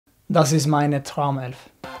Das ist meine Traumelf.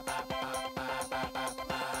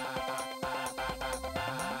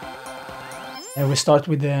 We start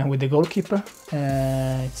with the goalkeeper.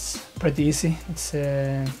 It's pretty easy. It's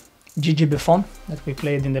Gigi Buffon that we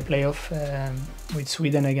played in the playoff with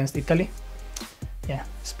Sweden against Italy. Yeah,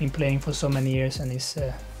 he's been playing for so many years and he's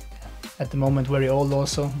at the moment very old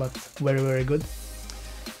also, but very good.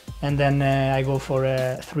 And then I go for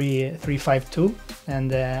a 3-5-2,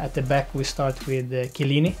 and at the back we start with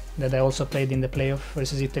Chiellini, that I also played in the playoff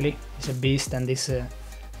versus Italy. He's a beast and he's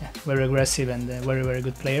very aggressive and very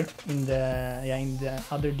good player. In the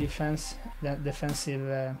other defense, the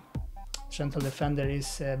defensive central defender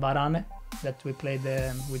is Varane, that we played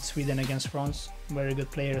with Sweden against France. Very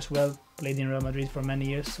good player as well, played in Real Madrid for many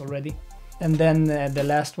years already. And then the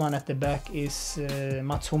last one at the back is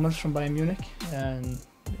Mats Hummels from Bayern Munich, and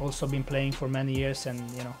also been playing for many years and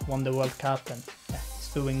won the World Cup, and he's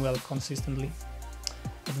doing well consistently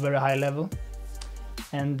at very high level.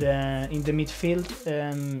 And in the midfield,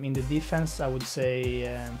 in the defense, I would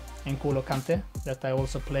say N'Golo Kante, that I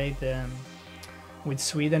also played with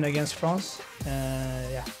Sweden against France.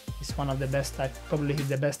 He's one of the best, probably he's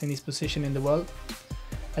the best in his position in the world.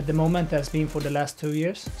 At the moment has been for the last 2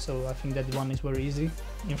 years, so I think that one is very easy.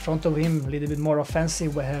 In front of him, a little bit more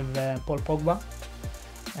offensive, we have Paul Pogba,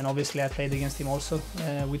 and obviously I played against him also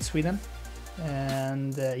with Sweden.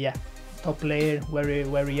 And top player,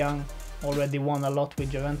 very young, already won a lot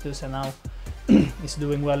with Juventus, and now he's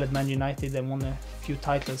doing well at Man United and won a few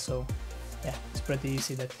titles. So yeah, it's pretty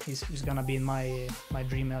easy that he's gonna be in my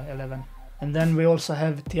dream 11. And then we also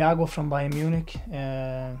have Thiago from Bayern Munich,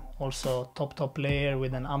 also top player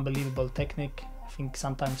with an unbelievable technique. I think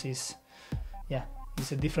sometimes he's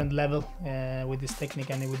a different level with his technique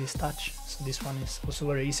and with his touch. So this one is also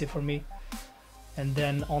very easy for me. And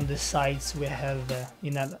then on the sides we have,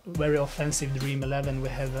 in a very offensive Dream 11, we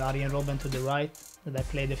have Arjen Robben to the right, that I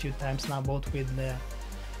played a few times now, both with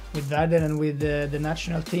Werder and with the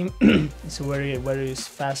national team. He's a very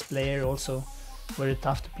fast player, also very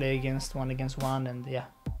tough to play against one, and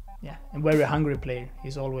and very hungry player.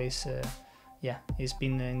 He's always he's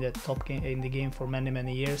been in the top in the game for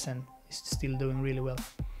many years, and he's still doing really well.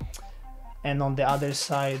 And on the other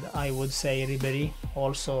side, I would say Ribéry,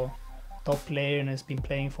 also top player and has been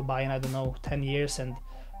playing for Bayern, I don't know, 10 years, and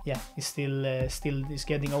he's still he's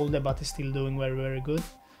getting older, but he's still doing very good.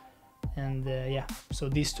 And so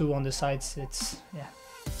these two on the sides, it's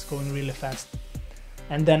going really fast.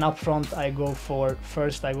 And then up front I go for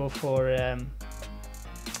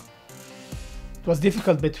it was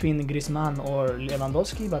difficult between Griezmann or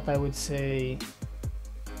Lewandowski, but I would say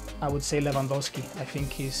Lewandowski. I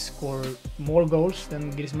think he scored more goals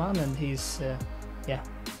than Griezmann, and he's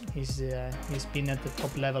been at the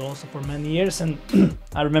top level also for many years. And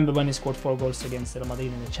I remember when he scored 4 goals against Real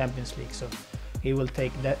Madrid in the Champions League, so he will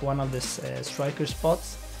take that one of the striker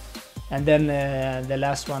spots. And then the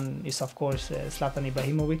last one is of course Zlatan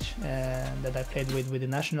Ibrahimovic, that I played with the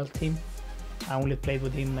national team. I only played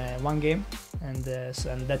with him 1 game, and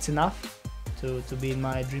that's enough to be in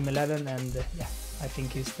my Dream 11. And I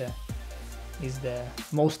think he's the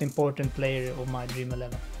most important player of my Dream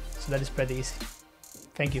 11. So that is pretty easy.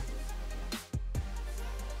 Thank you.